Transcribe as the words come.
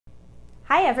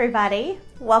Hi everybody,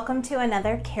 welcome to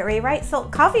another Carrie Wright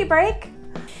Silk coffee break.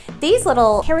 These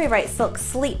little Carrie Wright Silk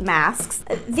sleep masks,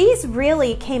 these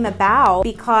really came about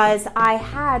because I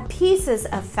had pieces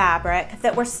of fabric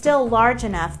that were still large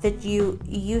enough that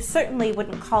you certainly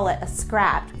wouldn't call it a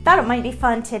scrap. Thought it might be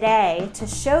fun today to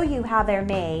show you how they're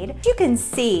made. You can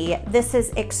see this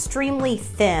is extremely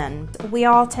thin. We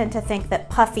all tend to think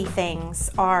that puffy things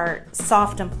are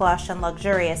soft and plush and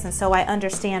luxurious, and so I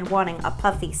understand wanting a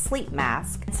puffy sleep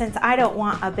mask. Since I don't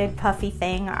want a big puffy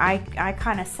thing, I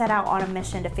kind of set out on a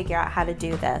mission to figure out how to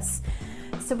do this.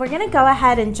 So we're going to go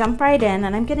ahead and jump right in,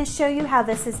 and I'm going to show you how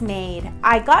this is made.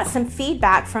 I got some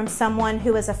feedback from someone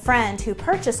who is a friend who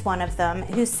purchased one of them,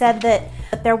 who said that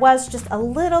there was just a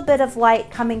little bit of light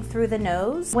coming through the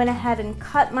nose. Went ahead and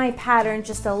cut my pattern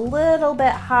just a little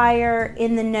bit higher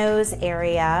in the nose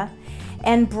area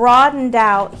and broadened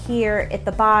out here at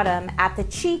the bottom at the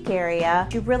cheek area.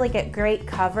 You really get great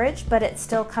coverage, but it's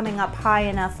still coming up high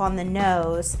enough on the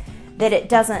nose that it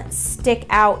doesn't stick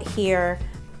out here.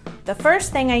 The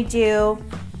first thing I do,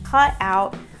 cut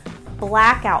out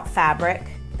blackout fabric.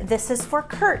 This is for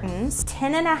curtains,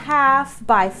 10.5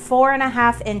 by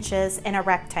 4.5 inches in a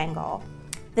rectangle.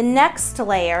 The next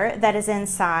layer that is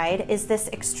inside is this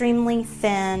extremely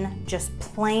thin, just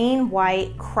plain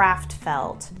white craft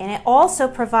felt. And it also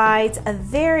provides a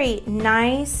very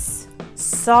nice,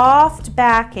 soft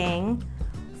backing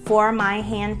for my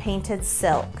hand-painted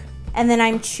silk. And then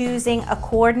I'm choosing a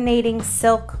coordinating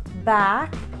silk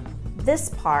back, this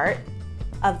part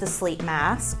of the sleep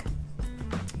mask.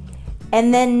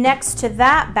 And then next to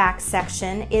that back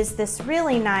section is this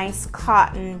really nice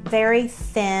cotton, very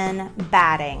thin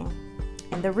batting.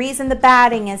 And the reason the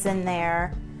batting is in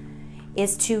there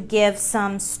is to give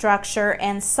some structure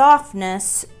and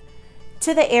softness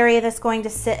to the area that's going to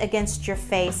sit against your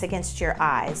face, against your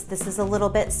eyes. This is a little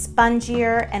bit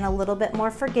spongier and a little bit more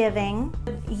forgiving.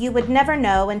 You would never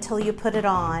know until you put it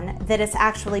on that it's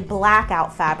actually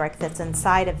blackout fabric that's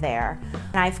inside of there.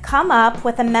 And I've come up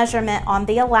with a measurement on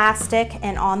the elastic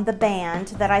and on the band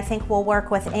that I think will work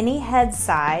with any head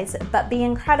size, but be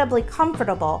incredibly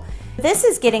comfortable. This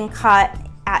is getting cut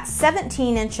at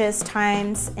 17 inches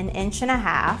times 1.5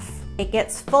 inches. It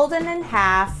gets folded in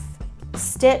half,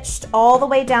 stitched all the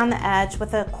way down the edge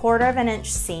with a 1/4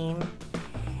 inch seam.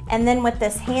 And then with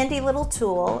this handy little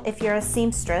tool, if you're a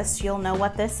seamstress, you'll know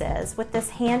what this is. With this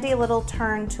handy little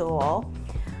turn tool,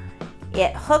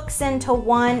 it hooks into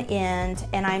one end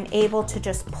and I'm able to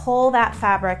just pull that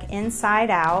fabric inside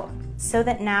out so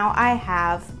that now I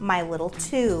have my little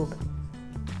tube.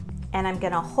 And I'm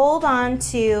gonna hold on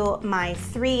to my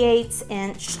 3/8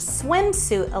 inch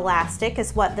swimsuit elastic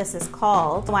is what this is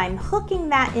called. So I'm hooking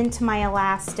that into my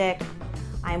elastic.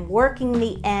 I'm working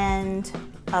the end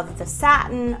of the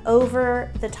satin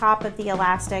over the top of the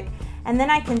elastic, and then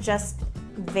I can just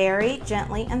very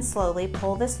gently and slowly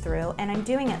pull this through, and I'm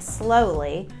doing it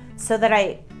slowly so that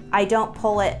I don't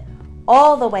pull it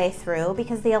all the way through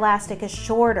because the elastic is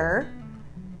shorter.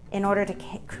 In order to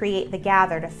create the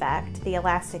gathered effect, the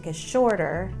elastic is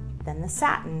shorter than the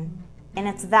satin, and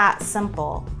it's that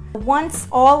simple. Once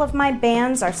all of my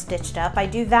bands are stitched up, I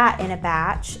do that in a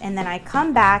batch, and then I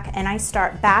come back and I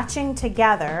start batching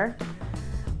together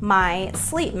my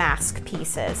sleep mask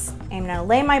pieces. I'm gonna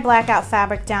lay my blackout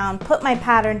fabric down, put my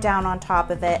pattern down on top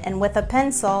of it, and with a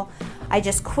pencil, I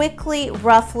just quickly,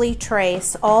 roughly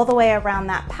trace all the way around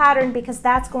that pattern because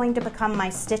that's going to become my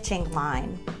stitching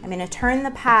line. I'm going to turn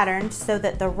the pattern so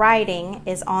that the writing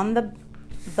is on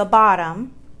the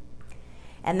bottom,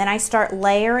 and then I start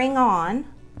layering on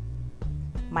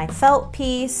my felt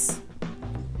piece,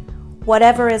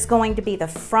 whatever is going to be the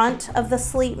front of the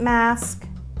sleep mask,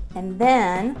 and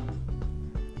then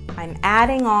I'm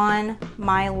adding on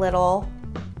my little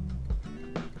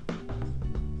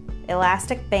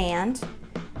elastic band.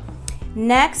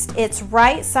 Next, it's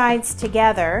right sides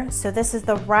together. So this is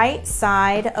the right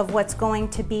side of what's going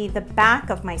to be the back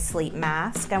of my sleep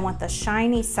mask. I want the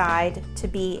shiny side to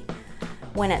be,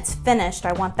 when it's finished,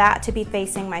 I want that to be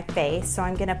facing my face. So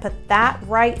I'm gonna put that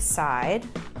right side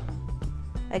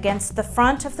against the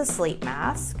front of the sleep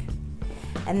mask.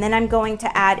 And then I'm going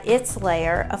to add its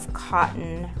layer of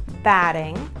cotton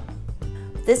batting.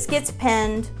 This gets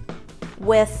pinned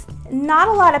with not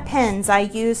a lot of pins. I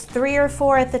use 3 or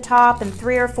 4 at the top and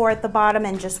 3 or 4 at the bottom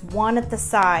and just 1 at the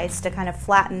sides to kind of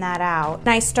flatten that out. And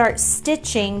I start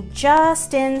stitching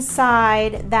just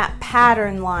inside that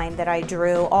pattern line that I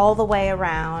drew all the way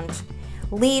around,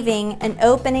 leaving an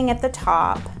opening at the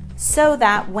top so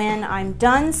that when I'm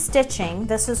done stitching,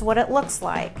 this is what it looks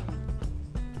like.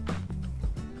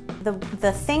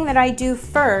 The thing that I do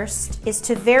first is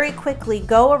to very quickly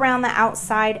go around the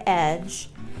outside edge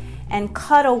and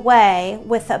cut away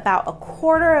with about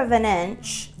 1/4 of an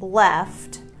inch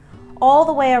left all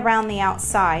the way around the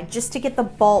outside just to get the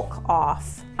bulk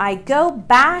off. I go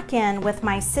back in with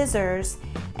my scissors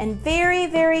and very,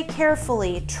 very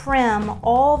carefully trim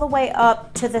all the way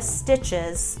up to the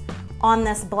stitches on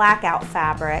this blackout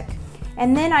fabric.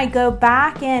 And then I go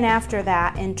back in after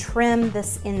that and trim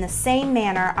this in the same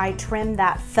manner I trimmed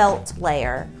that felt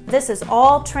layer. This is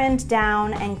all trimmed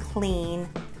down and clean.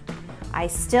 I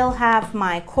still have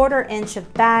my 1/4 inch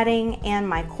of batting and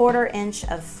my 1/4 inch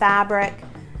of fabric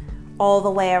all the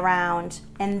way around,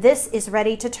 and this is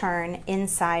ready to turn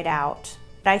inside out.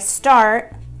 I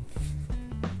start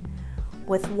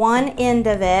with one end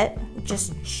of it,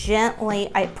 just gently.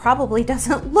 It probably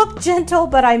doesn't look gentle,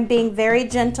 but I'm being very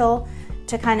gentle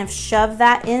to kind of shove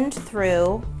that end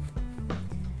through.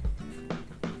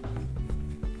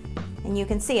 And you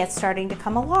can see it's starting to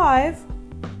come alive.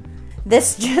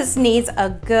 This just needs a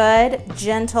good,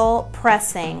 gentle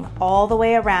pressing all the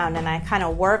way around, and I kind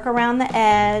of work around the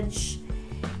edge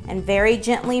and very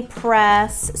gently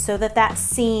press so that that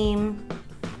seam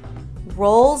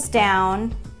rolls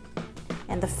down,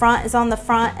 and the front is on the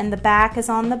front and the back is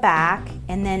on the back.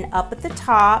 And then up at the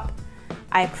top,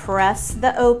 I press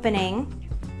the opening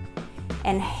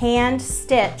and hand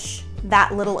stitch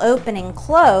that little opening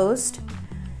closed.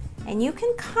 And you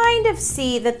can kind of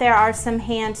see that there are some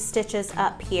hand stitches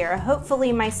up here.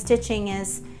 Hopefully my stitching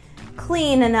is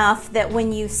clean enough that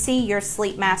when you see your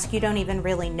sleep mask, you don't even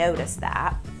really notice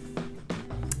that.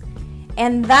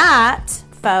 And that,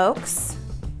 folks,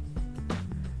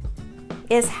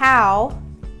 is how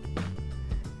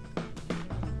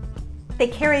the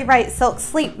Carrie Wright Silk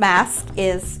Sleep Mask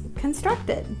is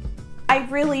constructed. I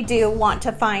really do want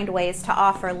to find ways to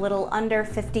offer little under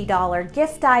 $50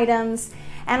 gift items,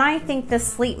 and I think this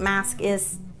sleep mask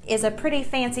is a pretty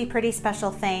fancy, pretty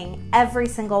special thing. Every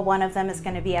single one of them is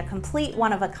going to be a complete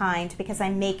one of a kind because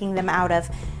I'm making them out of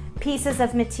pieces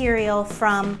of material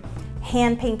from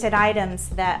hand-painted items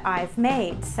that I've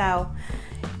made. So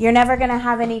you're never going to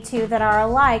have any two that are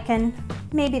alike, and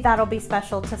maybe that'll be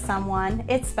special to someone.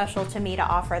 It's special to me to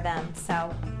offer them.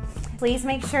 So please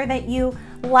make sure that you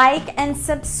like and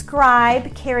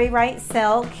subscribe Carrie Wright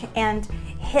Silk and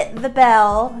hit the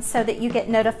bell so that you get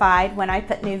notified when I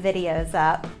put new videos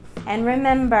up. And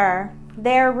remember,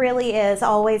 there really is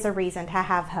always a reason to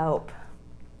have hope.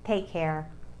 Take care.